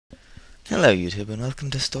Hello YouTube and welcome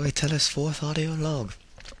to Storyteller's 4th audio log.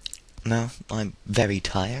 Now, I'm very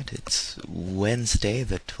tired. It's Wednesday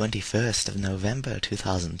the 21st of November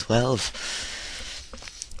 2012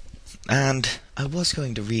 and I was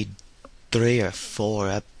going to read 3 or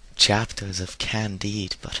 4 chapters of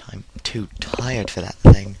Candide, but I'm too tired for that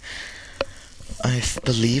thing. I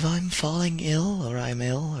believe I'm falling ill, or I'm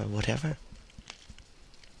ill, or whatever.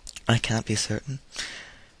 I can't be certain.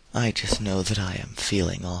 I just know that I am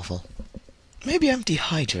feeling awful. Maybe I'm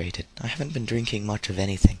dehydrated. I haven't been drinking much of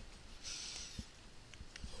anything.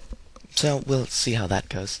 So we'll see how that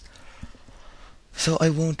goes. So I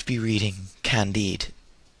won't be reading Candide.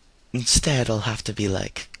 Instead, I'll have to be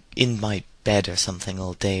like in my bed or something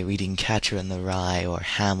all day reading Catcher in the Rye or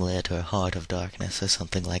Hamlet or Heart of Darkness or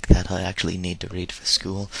something like that I actually need to read for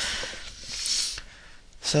school.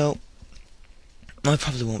 So I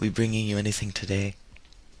probably won't be bringing you anything today.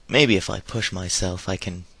 Maybe if I push myself I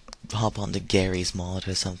can hop onto Gary's mod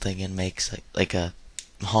or something and make like a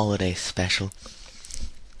holiday special.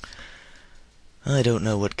 I don't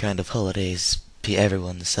know what kind of holidays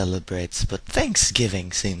everyone celebrates, but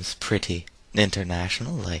Thanksgiving seems pretty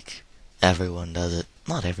international, like everyone does it.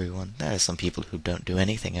 Not everyone, there are some people who don't do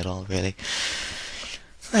anything at all, really.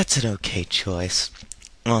 That's an okay choice.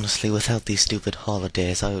 Honestly, without these stupid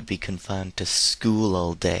holidays I would be confined to school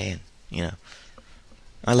all day, and,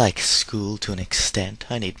 I like school to an extent.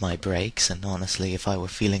 I need my breaks, and honestly, if I were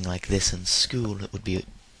feeling like this in school, it would be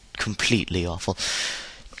completely awful.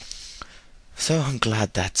 So I'm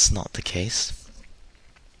glad that's not the case.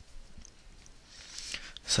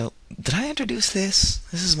 So, did I introduce this?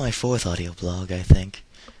 This is my 4th audio blog, I think.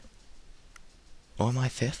 Or my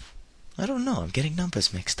 5th? I don't know, I'm getting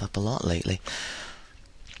numbers mixed up a lot lately.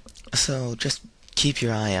 So, just keep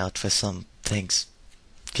your eye out for some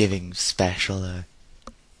Thanksgiving special, or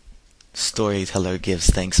Storyteller gives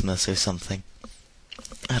Thanksmas or something.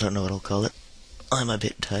 I don't know what I'll call it. I'm a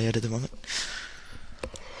bit tired at the moment.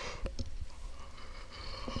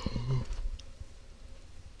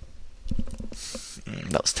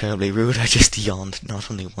 That was terribly rude. I just yawned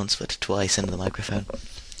not only once but twice into the microphone.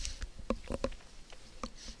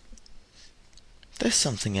 There's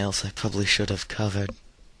something else I probably should have covered.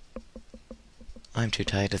 I'm too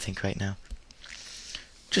tired to think right now.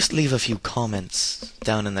 Just leave a few comments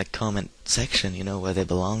down in the comment section, where they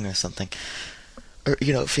belong or something. Or,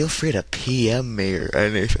 feel free to PM me or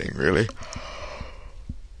anything, really.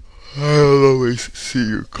 I'll always see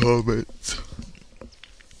your comments.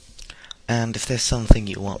 And if there's something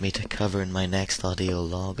you want me to cover in my next audio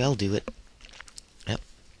log, I'll do it. Yep.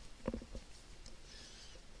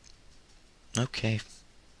 Okay.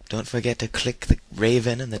 Don't forget to click the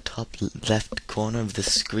raven in the top left corner of the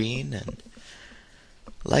screen and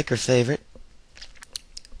like or favorite.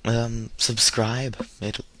 Subscribe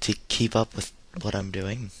to keep up with what I'm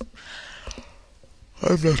doing.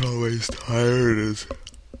 I'm not always tired as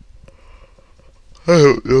I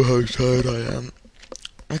don't know how tired I am.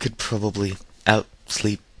 I could probably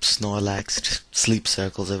out-sleep Snorlax, just sleep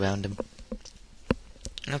circles around him.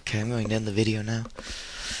 Okay, I'm going to end the video now.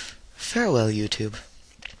 Farewell, YouTube.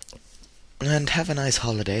 And have a nice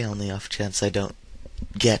holiday on the off chance I don't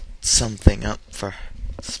get something up for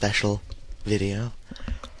special video.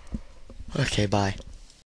 Okay, bye.